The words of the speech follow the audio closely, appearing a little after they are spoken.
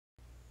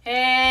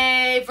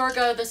Hey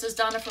Virgo, this is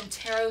Donna from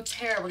Tarot.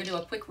 We're going to do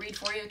a quick read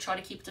for you. Try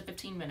to keep it to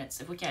 15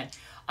 minutes if we can.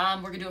 We're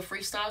going to do a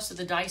freestyle, so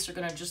the dice are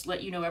going to just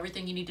let you know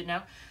everything you need to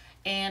know.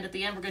 And at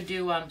the end, we're going to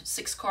do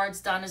 6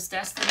 cards, Donna's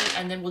Destiny,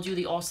 and then we'll do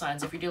the all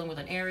signs. If you're dealing with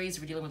an Aries,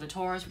 if you're dealing with a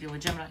Taurus, if you're dealing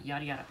with Gemini,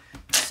 yada yada.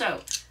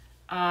 So,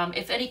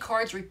 if any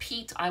cards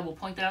repeat, I will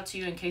point that out to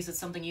you in case it's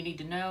something you need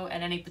to know,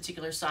 and any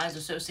particular size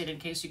associated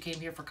in case you came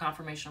here for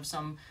confirmation of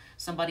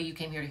somebody you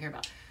came here to hear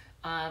about.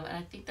 And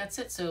I think that's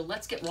it, so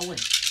let's get rolling.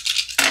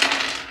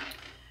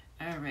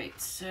 All right,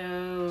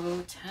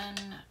 so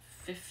 10,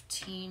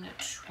 15,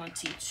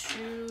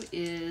 22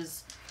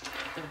 is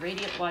the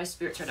Radiant Wise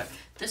Spirit Tarot.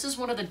 This is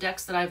one of the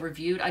decks that I've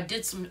reviewed. I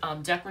did some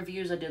deck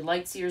reviews. I did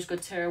Lightseers,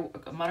 Good Tarot,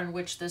 Modern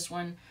Witch, this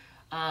one,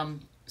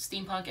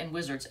 Steampunk, and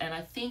Wizards. And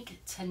I think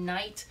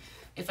tonight,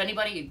 if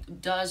anybody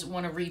does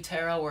want to read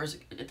tarot or is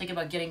thinking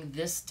about getting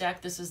this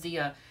deck, this is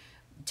the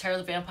Tarot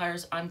of the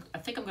Vampires. I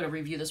think I'm going to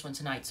review this one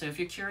tonight. So if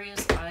you're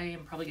curious, I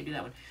am probably going to do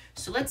that one.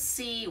 So let's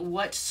see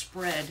what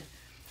spread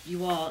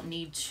you all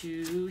need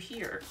to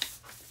hear.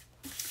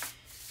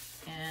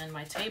 And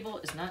my table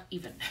is not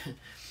even.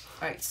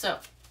 All right, so,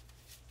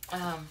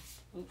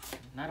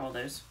 not all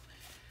those.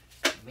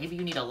 Maybe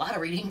you need a lot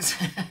of readings.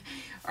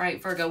 All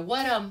right, Virgo,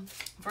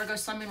 Virgo,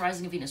 Sun, Moon,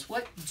 Rising, and Venus,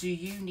 what do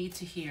you need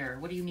to hear?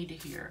 What do you need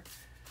to hear?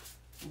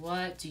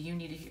 What do you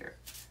need to hear?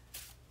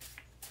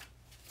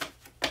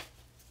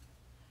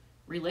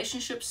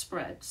 Relationship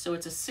spread. So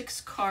it's a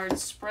 6-card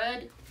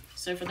spread.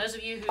 So for those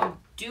of you who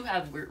do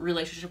have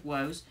relationship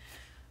woes,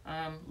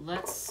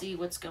 let's see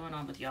what's going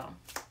on with y'all.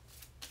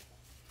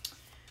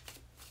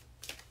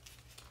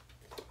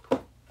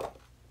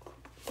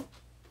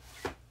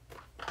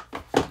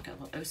 Got a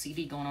little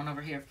OCD going on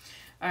over here.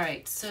 All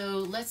right,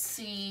 so let's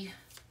see.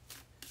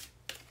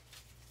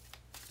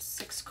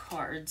 6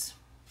 cards.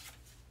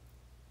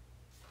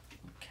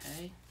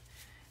 Okay.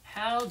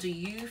 How do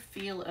you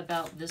feel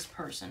about this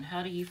person?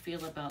 How do you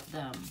feel about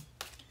them?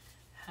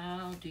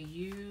 How do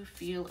you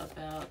feel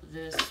about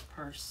this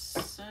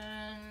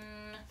person?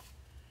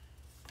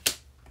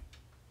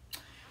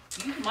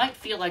 You might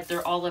feel like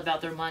they're all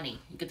about their money.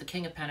 You get the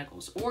King of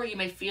Pentacles. Or you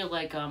may feel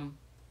like, they're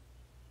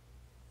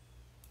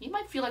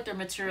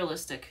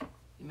materialistic.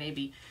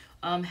 Maybe.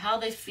 How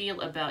they feel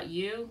about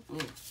you.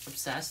 Ooh,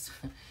 obsessed.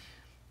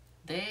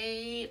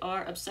 They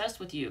are obsessed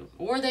with you.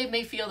 Or they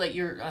may feel that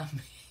you're,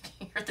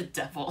 you're the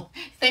devil.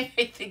 They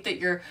may think that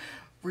you're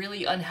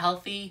really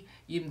unhealthy.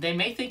 They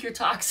may think you're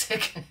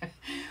toxic.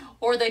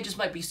 Or they just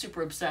might be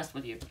super obsessed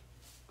with you.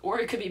 Or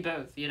it could be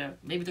both, you know.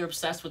 Maybe they're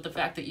obsessed with the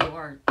fact that you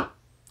are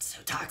so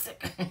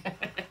toxic.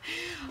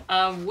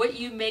 What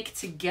you make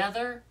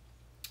together,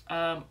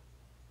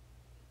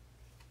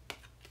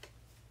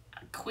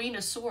 Queen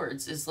of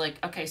Swords is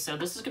like, okay, so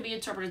this is going to be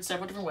interpreted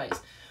several different ways.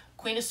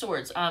 Queen of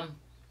Swords,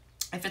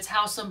 if it's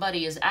how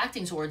somebody is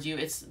acting towards you,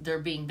 they're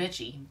being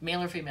bitchy.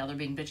 Male or female, they're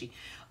being bitchy.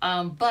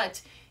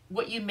 But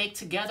what you make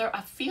together,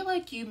 I feel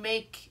like you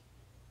make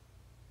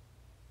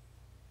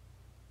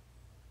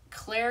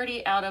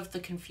clarity out of the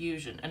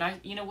confusion.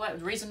 And you know what,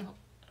 the reason,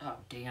 oh,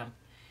 damn,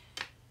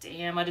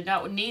 I did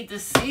not need to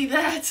see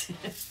that.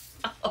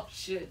 Oh,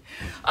 shit.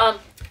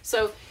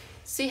 So,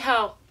 see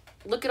how,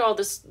 look at all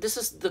this. This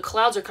is, the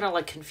clouds are kind of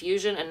like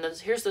confusion, and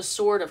here's the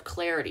sword of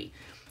clarity.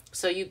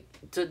 So,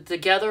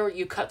 together,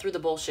 you cut through the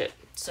bullshit.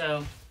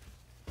 So,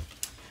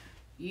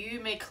 you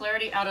make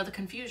clarity out of the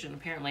confusion,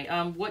 apparently.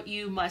 What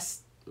you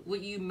most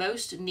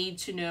need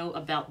to know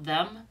about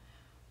them,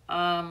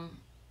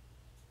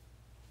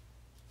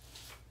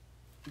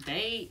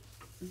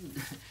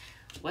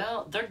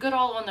 well, they're good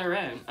all on their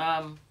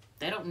own.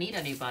 They don't need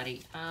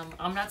anybody.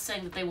 I'm not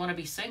saying that they want to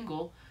be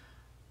single,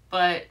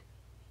 but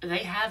they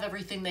have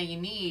everything that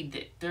you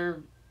need. I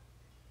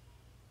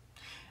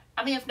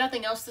mean, if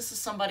nothing else, this is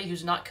somebody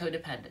who's not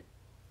codependent.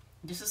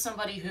 This is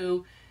somebody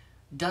who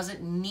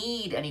doesn't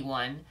need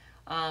anyone.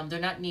 They're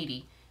not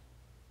needy.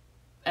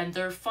 And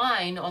they're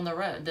fine on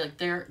their own.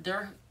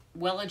 They're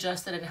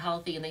well-adjusted and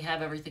healthy, and they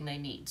have everything they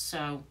need.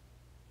 So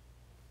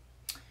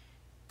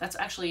that's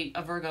actually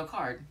a Virgo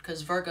card,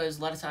 because Virgos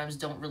a lot of times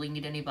don't really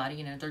need anybody.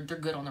 You know, they're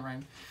good on their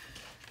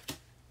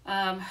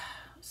own.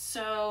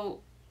 So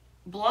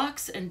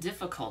blocks and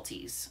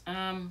difficulties.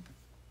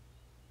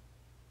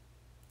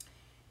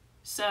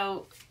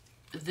 So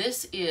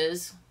this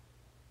is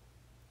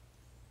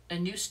a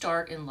new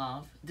start in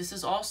love. This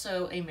is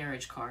also a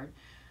marriage card.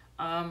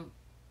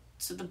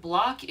 So the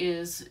block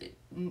is,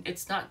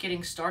 it's not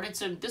getting started.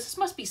 So this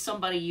must be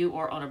somebody you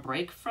are on a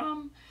break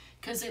from,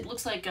 because it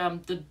looks like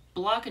the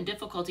block and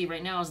difficulty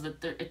right now is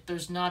that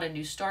there's not a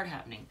new start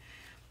happening.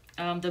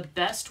 The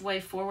best way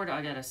forward,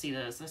 I gotta see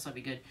this. This might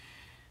be good.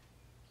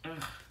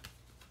 Ugh.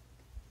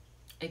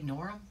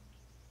 Ignore them.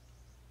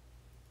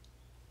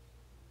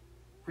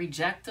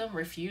 Reject them,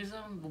 refuse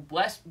them.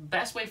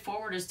 Best way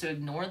forward is to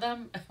ignore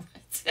them.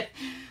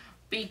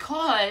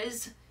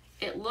 Because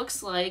it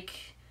looks like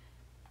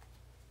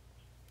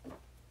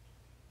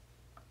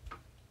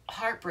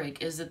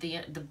heartbreak is at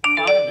the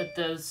bottom, at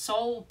the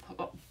soul.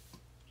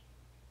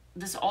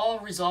 This all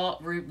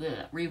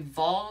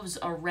revolves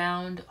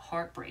around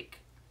heartbreak.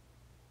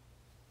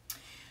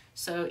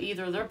 So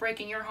either they're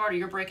breaking your heart or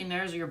you're breaking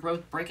theirs, or you're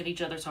both breaking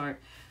each other's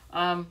heart.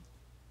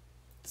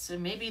 So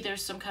maybe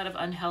there's some kind of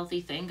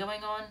unhealthy thing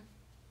going on.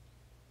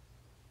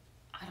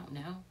 I don't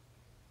know.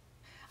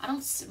 I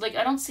don't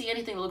see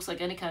anything that looks like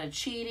any kind of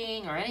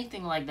cheating or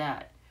anything like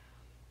that.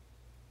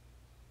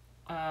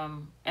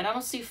 And I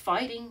don't see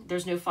fighting.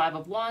 There's no Five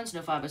of Wands,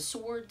 no Five of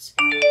Swords.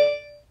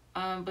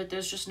 But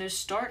there's just no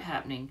start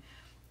happening.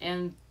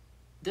 And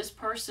this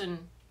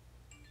person,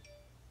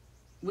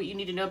 what you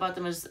need to know about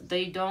them is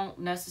they don't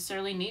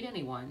necessarily need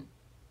anyone.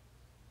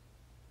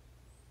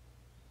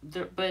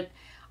 But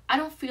I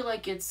don't feel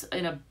like it's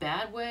in a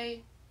bad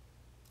way.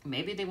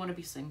 Maybe they want to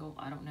be single.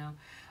 I don't know.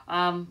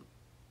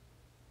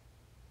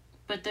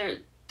 But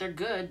they're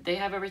good. They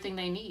have everything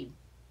they need.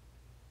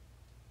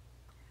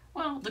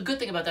 Well, the good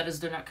thing about that is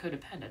they're not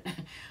codependent.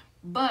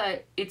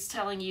 But it's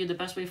telling you the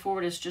best way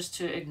forward is just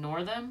to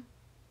ignore them.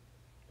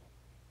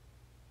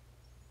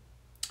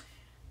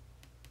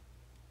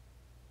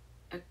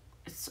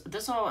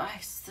 This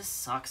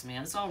sucks,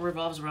 man. This all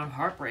revolves around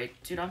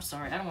heartbreak. Dude, I'm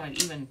sorry. I don't want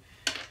to even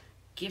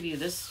give you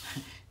this.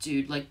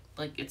 Dude, like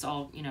it's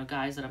all, you know,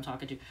 guys that I'm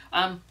talking to.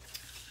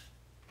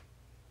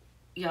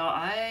 Yeah,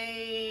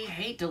 I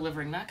hate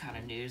delivering that kind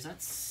of news.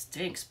 That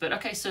stinks. But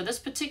okay, so this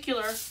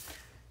particular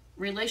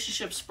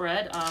relationship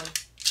spread,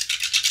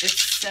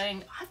 it's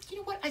saying, you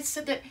know what? I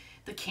said that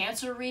the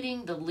Cancer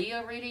reading, the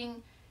Leo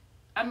reading,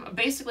 I'm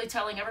basically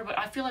telling everybody,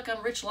 I feel like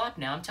I'm Rich Lock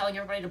now. I'm telling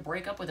everybody to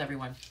break up with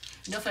everyone.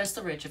 No offense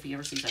to Rich if he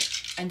ever sees that.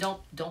 And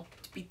don't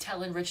be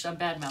telling Rich I'm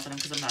bad-mouthing him,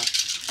 because I'm not.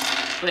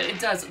 But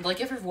it does.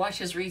 Like, if you watch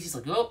his reads, he's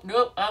like,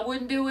 nope, I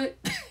wouldn't do it.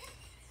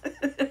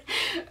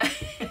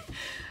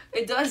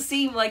 It does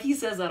seem like he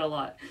says that a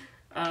lot.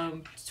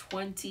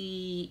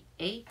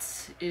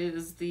 28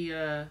 is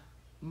the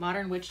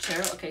Modern Witch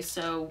Tarot. Okay,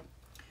 so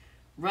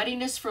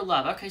readiness for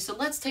love. Okay, so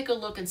let's take a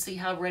look and see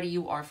how ready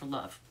you are for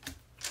love.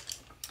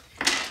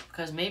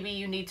 Because maybe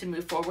you need to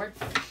move forward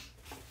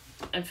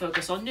and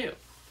focus on new.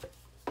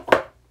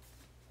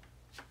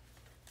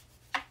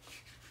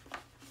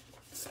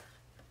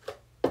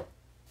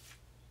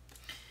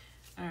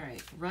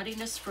 Alright,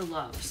 readiness for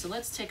love. So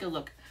let's take a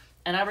look.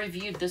 And I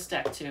reviewed this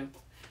deck too.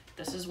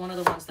 This is one of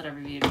the ones that I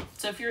reviewed.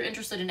 So if you're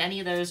interested in any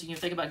of those and you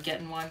think about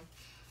getting one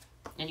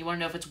and you want to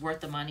know if it's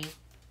worth the money,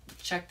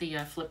 check the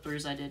flip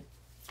throughs I did.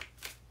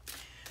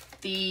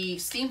 The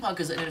Steampunk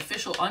is an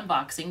official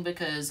unboxing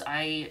because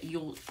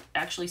you'll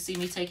actually see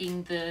me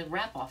taking the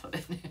wrap off of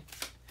it.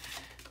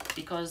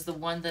 Because the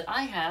one that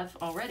I have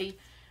already,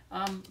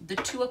 the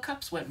Two of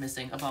Cups went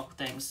missing of all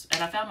things.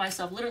 And I found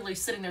myself literally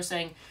sitting there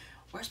saying,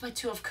 where's my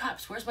Two of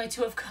Cups? Where's my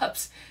Two of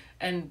Cups?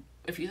 And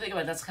if you think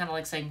about it, that's kind of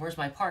like saying, where's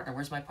my partner?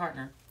 Where's my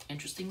partner?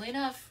 Interestingly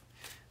enough,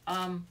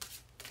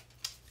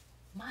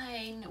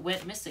 mine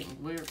went missing.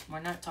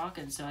 We're not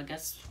talking, so I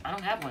guess I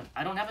don't have one.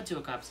 I don't have a Two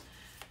of Cups.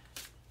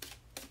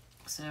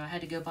 So I had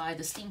to go buy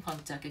the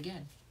Steampunk deck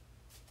again.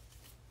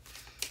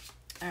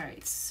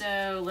 Alright,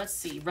 so let's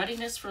see.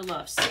 Readiness for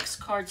love.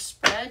 6-card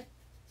spread.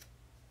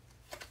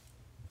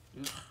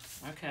 Ugh,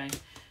 okay.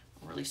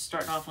 I'm really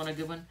starting off on a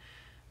good one.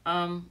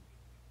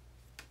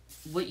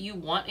 What you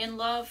want in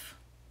love.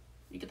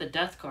 You get the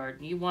Death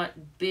card. You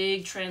want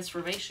big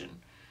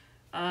transformation.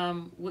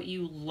 What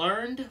you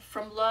learned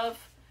from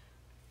love.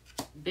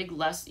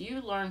 You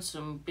learned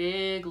some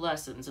big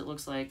lessons, it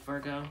looks like,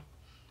 Virgo.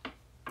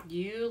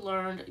 You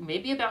learned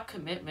maybe about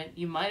commitment.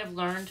 You might have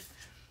learned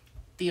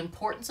the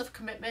importance of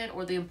commitment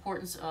or the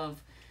importance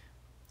of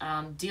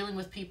dealing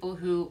with people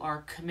who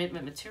are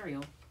commitment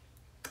material.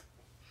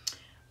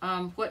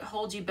 What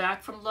holds you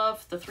back from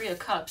love? The Three of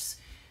Cups.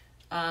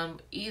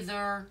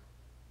 Either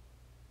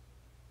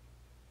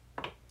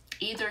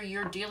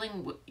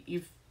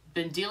you've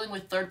been dealing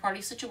with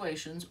third-party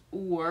situations,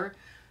 or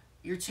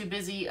you're too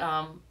busy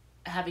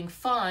having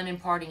fun and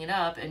partying it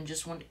up and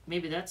just want,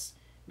 maybe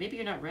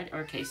you're not ready.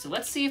 Okay, so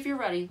let's see if you're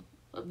ready.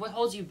 What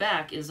holds you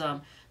back is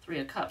Three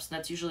of Cups. And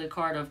that's usually a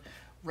card of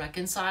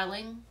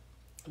reconciling,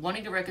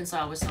 wanting to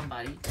reconcile with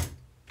somebody.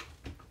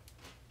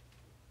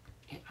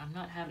 Yeah, I'm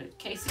not having it.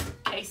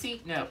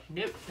 Casey, no,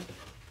 nope.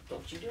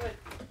 Don't you do it.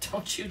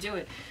 Don't you do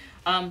it.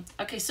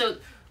 Okay, so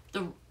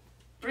the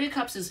Three of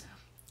Cups is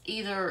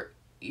either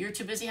you're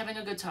too busy having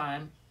a good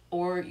time,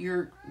 or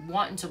you're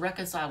wanting to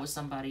reconcile with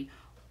somebody,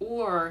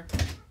 or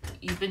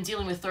you've been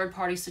dealing with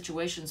third-party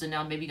situations and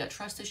now maybe you got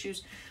trust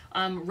issues.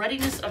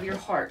 Readiness of your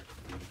heart.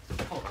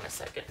 Hold on a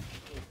second.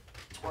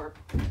 Twerp.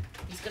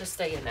 He's going to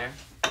stay in there.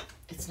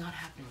 It's not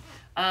happening.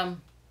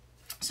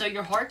 So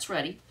your heart's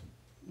ready.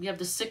 You have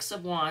the Six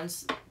of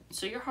Wands.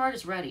 So your heart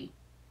is ready.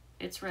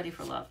 It's ready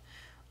for love.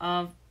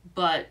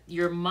 But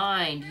your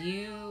mind,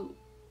 you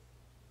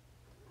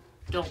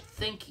don't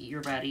think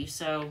you're ready,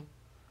 so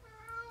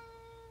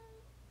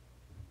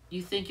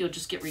you think you'll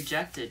just get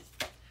rejected.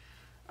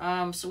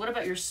 So what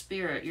about your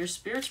spirit? Your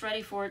spirit's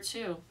ready for it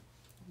too,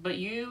 but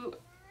you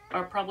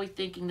are probably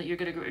thinking that you're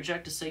going to get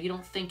rejected, so you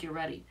don't think you're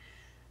ready.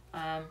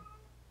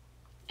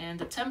 And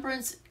the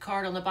Temperance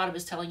card on the bottom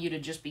is telling you to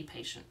just be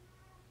patient.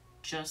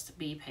 Just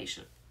be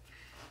patient.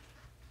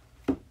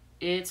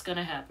 It's going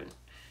to happen.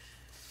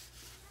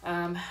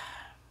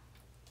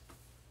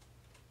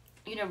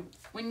 know,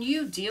 when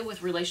you deal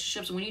with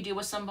relationships, when you deal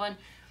with someone,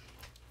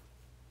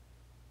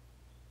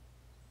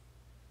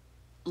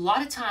 a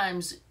lot of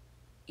times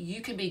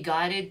you can be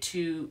guided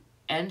to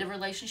end a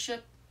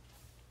relationship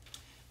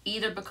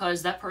either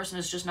because that person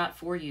is just not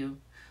for you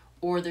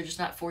or they're just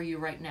not for you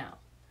right now.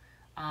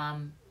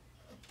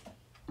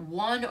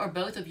 One or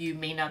both of you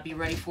may not be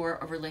ready for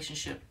a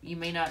relationship. You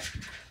may not...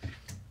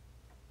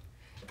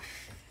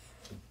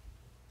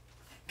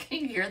 Can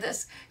you hear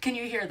this? Can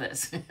you hear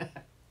this?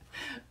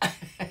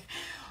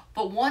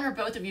 But one or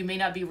both of you may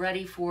not be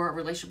ready for a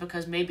relationship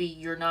because maybe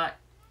you're not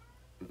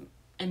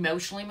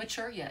emotionally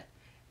mature yet.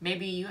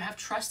 Maybe you have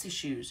trust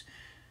issues.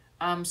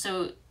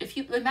 So if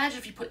you imagine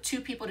if you put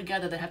two people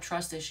together that have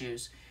trust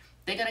issues,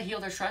 they got to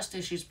heal their trust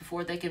issues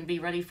before they can be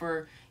ready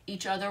for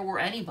each other or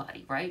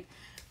anybody, right?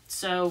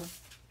 So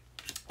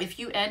if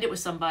you end it with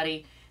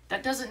somebody,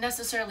 that doesn't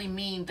necessarily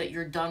mean that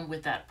you're done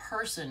with that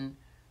person,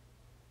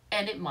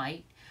 and it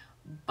might,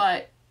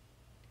 but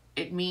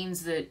it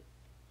means that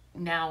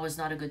now is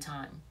not a good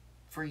time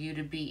for you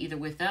to be either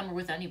with them or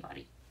with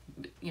anybody.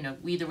 You know,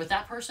 either with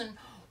that person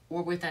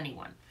or with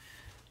anyone.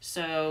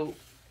 So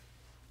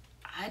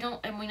I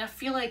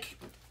feel like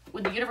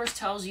when the universe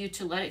tells you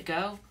to let it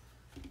go,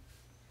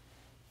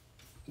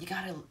 you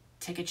gotta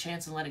take a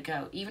chance and let it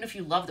go, even if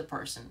you love the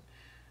person,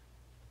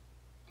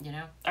 you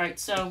know? All right,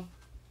 so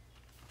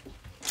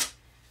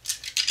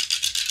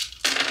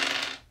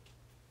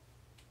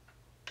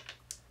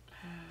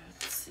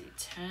let's see,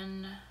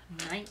 10,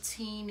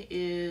 19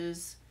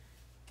 is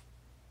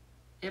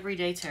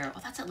Everyday Tarot. Oh,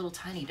 that's that little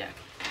tiny deck.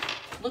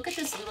 Look at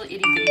this little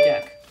itty bitty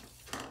deck.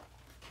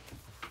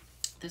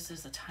 This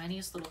is the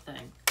tiniest little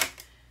thing.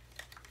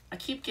 I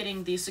keep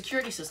getting the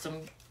security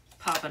system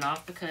popping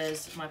off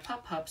because my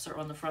pups are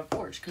on the front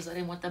porch because I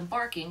didn't want them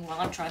barking while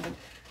I'm trying to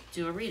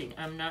do a reading.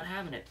 I'm not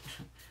having it.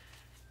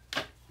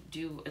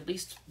 Do at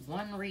least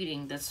one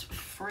reading that's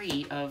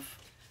free of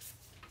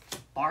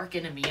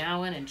barking and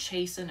meowing and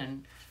chasing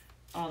and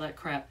all that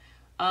crap.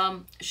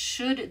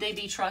 Should they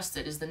be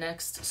trusted is the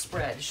next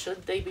spread.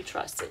 Should they be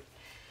trusted?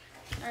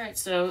 All right,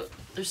 so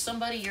there's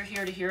somebody you're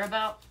here to hear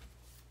about.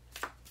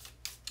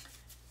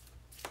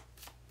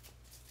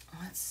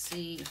 Let's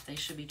see if they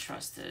should be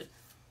trusted.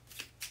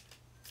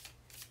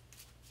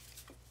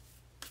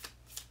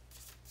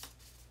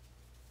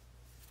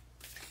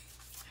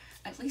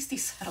 At least he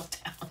settled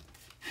down.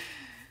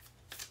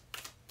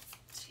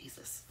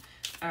 Jesus.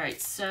 All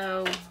right,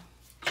 so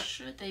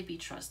should they be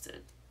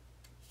trusted?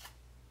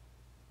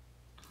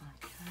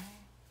 Okay.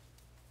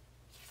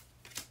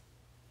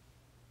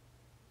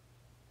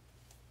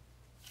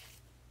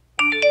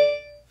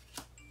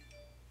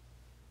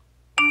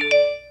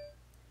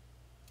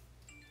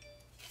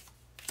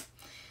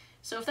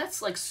 So if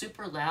that's like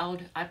super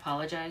loud, I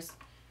apologize.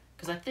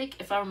 Because I think,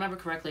 if I remember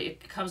correctly,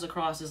 it comes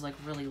across as like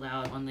really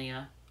loud on the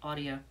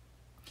audio.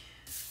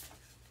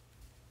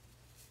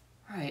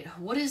 All right,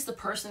 what is the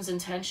person's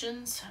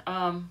intentions?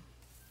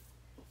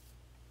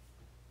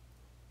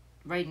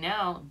 Right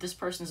now, this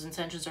person's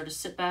intentions are to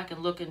sit back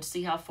and look and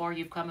see how far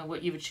you've come and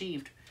what you've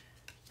achieved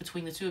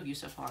between the two of you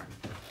so far.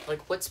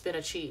 Like, what's been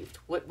achieved?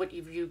 What have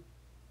you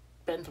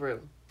been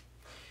through?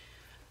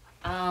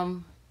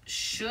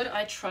 Should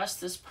I trust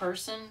this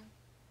person?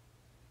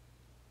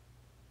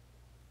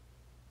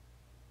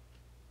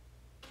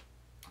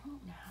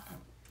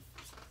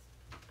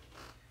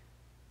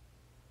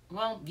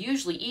 Well,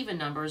 usually even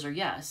numbers are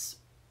yes.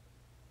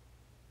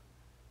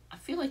 I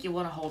feel like you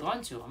want to hold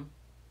on to them.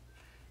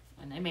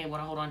 And they may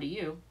want to hold on to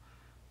you.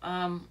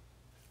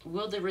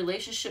 Will the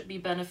relationship be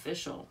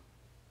beneficial?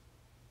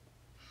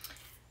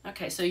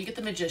 Okay, so you get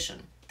the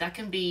Magician. That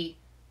can be,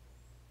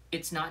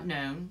 it's not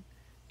known.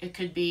 It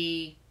could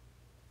be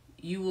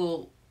you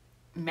will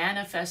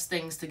manifest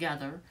things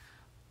together,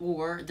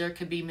 or there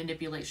could be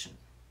manipulation.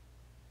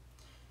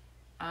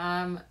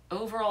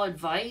 Overall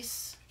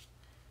advice,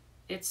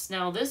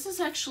 this is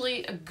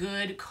actually a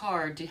good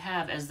card to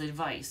have as the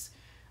advice.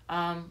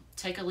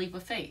 Take a leap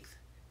of faith.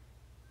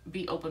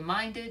 Be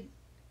open-minded.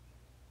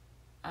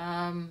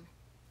 On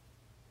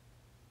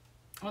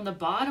the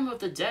bottom of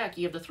the deck,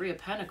 you have the Three of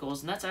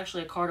Pentacles, and that's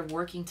actually a card of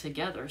working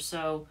together.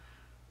 So,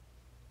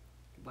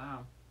 wow.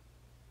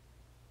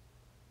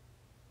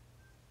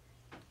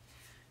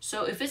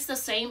 So if it's the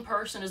same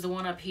person as the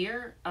one up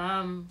here,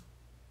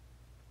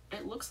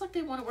 it looks like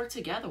they want to work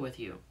together with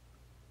you.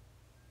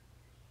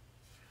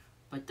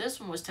 But this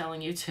one was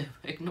telling you to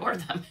ignore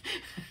them.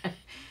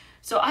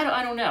 So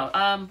I don't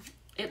know.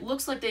 It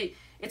looks like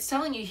it's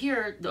telling you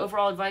here, the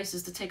overall advice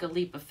is to take a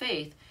leap of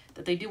faith,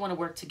 that they do want to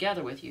work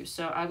together with you.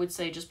 So I would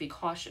say just be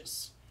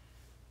cautious.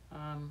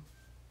 And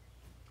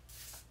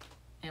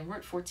we're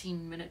at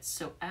 14 minutes.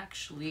 So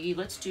actually,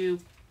 let's do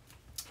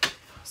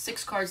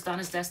 6 cards,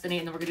 Donna's Destiny,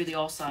 and then we're going to do the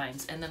All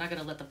Signs. And then I got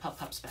to let the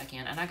pups back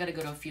in. And I got to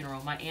go to a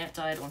funeral. My aunt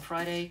died on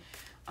Friday.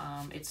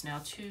 It's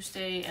now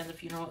Tuesday, and the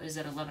funeral is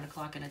at 11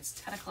 o'clock, and it's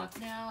 10 o'clock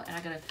now. And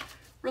I got to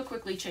real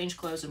quickly change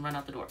clothes and run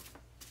out the door.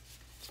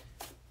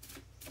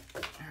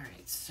 All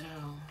right, so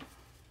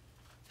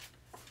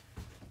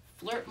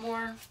flirt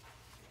more.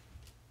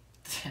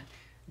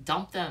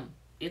 Dump them.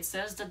 it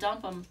says to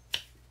dump them.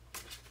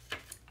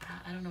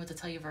 I don't know what to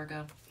tell you,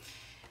 Virgo.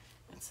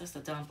 It says to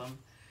dump them.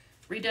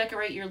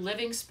 Redecorate your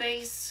living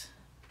space.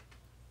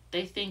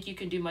 They think you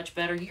can do much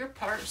better. Your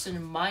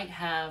person might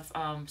have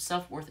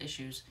self-worth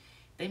issues.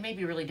 They may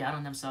be really down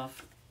on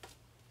themselves.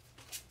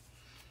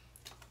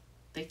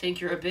 They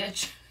think you're a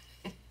bitch.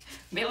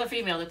 Male or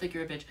female, they think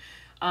you're a bitch.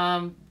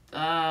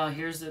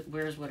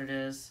 Here's what it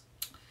is.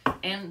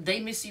 And they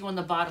miss you on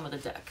the bottom of the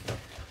deck.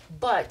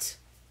 But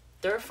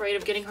they're afraid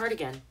of getting hurt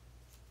again.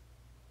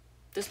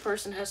 This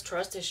person has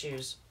trust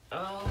issues.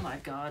 Oh my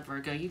God,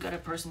 Virgo, you got a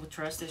person with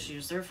trust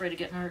issues. They're afraid of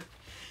getting hurt.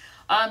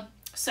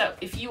 So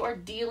if you are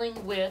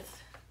dealing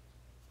with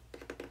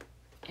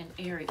an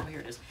Aries, oh, here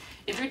it is.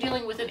 If you're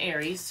dealing with an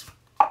Aries,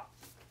 all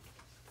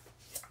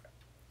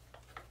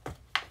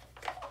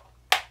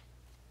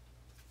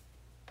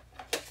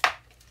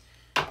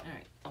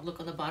right, I'll look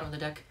on the bottom of the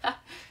deck.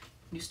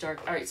 New start.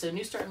 All right, so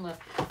new start and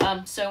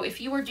left. So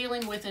if you are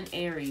dealing with an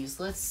Aries,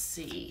 let's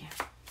see.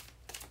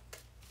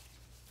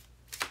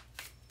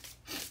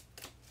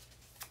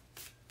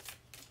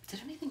 Did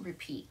anything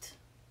repeat?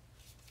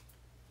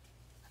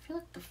 I feel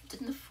like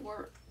didn't the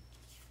 4...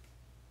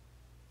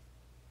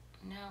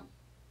 No.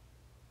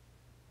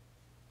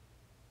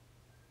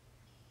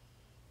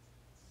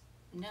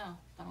 No,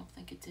 I don't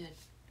think it did.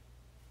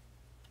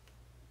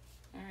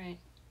 All right.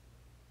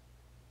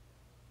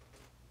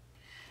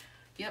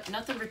 Yep,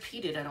 nothing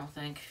repeated, I don't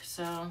think.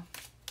 So,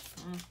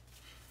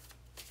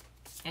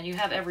 and you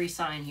have every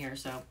sign here,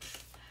 so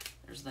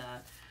there's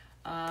that.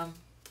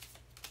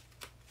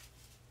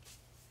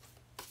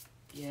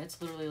 Yeah,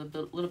 it's literally a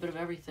little bit of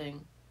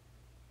everything.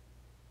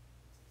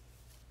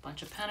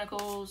 Bunch of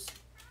pentacles,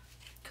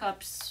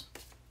 cups,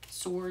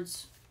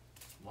 swords,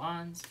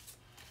 wands.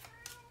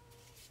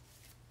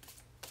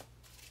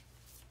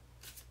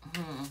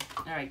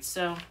 All right,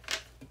 so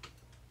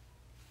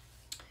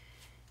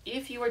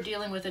if you are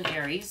dealing with an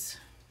Aries,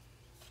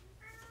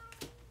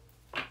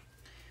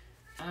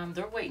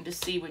 they're waiting to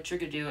see what you're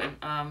gonna do, and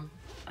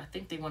I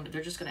think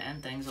they're just gonna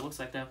end things. It looks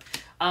like though.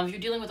 If you're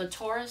dealing with a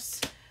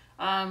Taurus,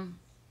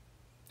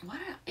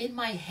 in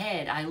my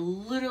head, I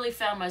literally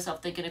found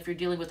myself thinking if you're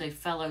dealing with a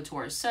fellow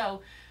Taurus.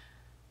 So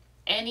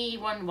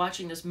anyone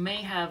watching this may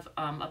have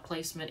a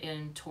placement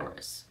in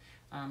Taurus,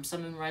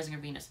 Sun, Moon, Rising, or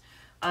Venus.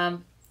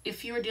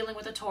 If you are dealing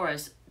with a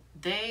Taurus,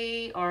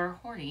 they are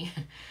horny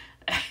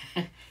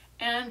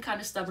and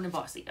kind of stubborn and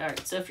bossy. All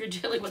right, so if you're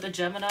dealing with a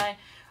Gemini,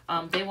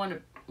 they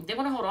want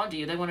to hold on to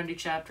you. They want a new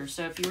chapter.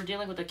 So if you were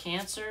dealing with a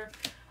Cancer,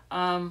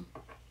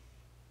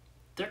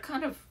 they're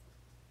kind of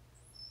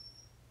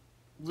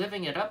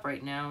living it up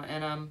right now,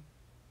 and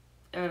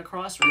they're at a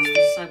crossroads to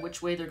decide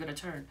which way they're going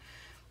to turn.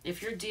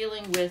 If you're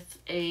dealing with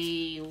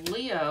a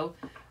Leo,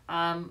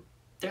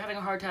 they're having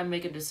a hard time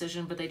making a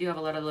decision, but they do have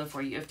a lot of love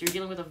for you. If you're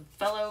dealing with a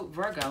fellow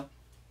Virgo,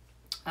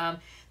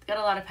 they've got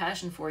a lot of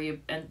passion for you,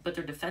 but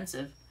they're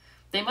defensive.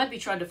 They might be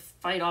trying to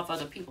fight off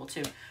other people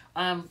too,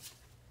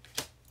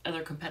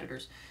 other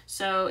competitors.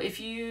 So if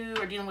you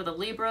are dealing with a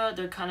Libra,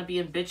 they're kind of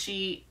being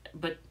bitchy,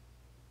 but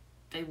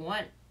they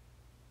want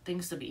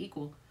things to be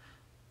equal.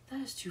 That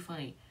is too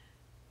funny.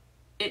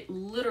 It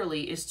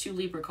literally is 2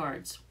 Libra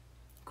cards.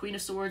 Queen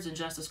of Swords and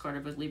Justice card are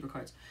both Libra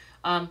cards.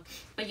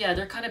 But yeah,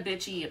 they're kind of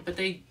bitchy, but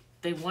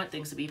they want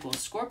things to be equal.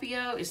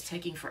 Scorpio is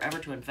taking forever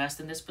to invest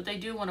in this, but they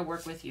do want to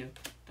work with you.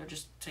 They're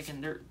just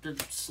they're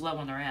slow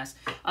on their ass.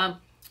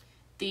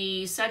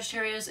 The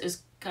Sagittarius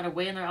is kind of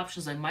weighing their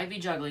options. They might be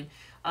juggling,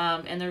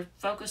 and they're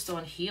focused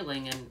on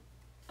healing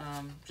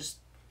and just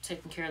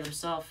taking care of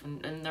themselves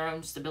and their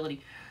own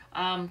stability.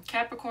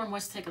 Capricorn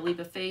wants to take a leap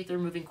of faith. They're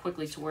moving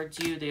quickly towards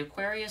you. The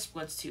Aquarius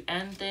wants to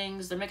end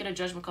things. They're making a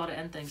judgment call to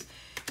end things.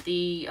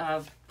 The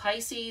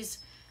Pisces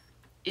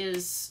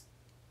is...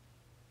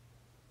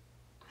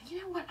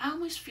 You know what? I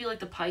almost feel like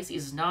the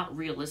Pisces is not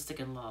realistic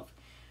in love.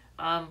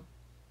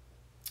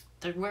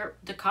 They're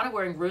kind of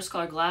wearing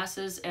rose-colored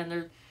glasses, and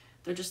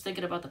they're just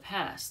thinking about the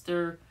past.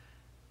 They're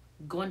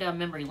going down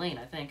memory lane,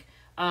 I think.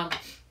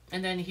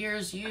 And then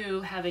here's you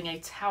having a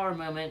tower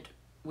moment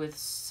with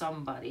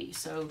somebody.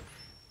 So,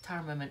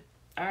 tower moment.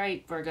 All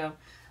right, Virgo.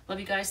 Love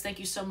you guys. Thank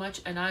you so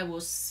much, and I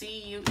will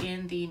see you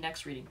in the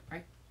next reading. All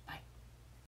right?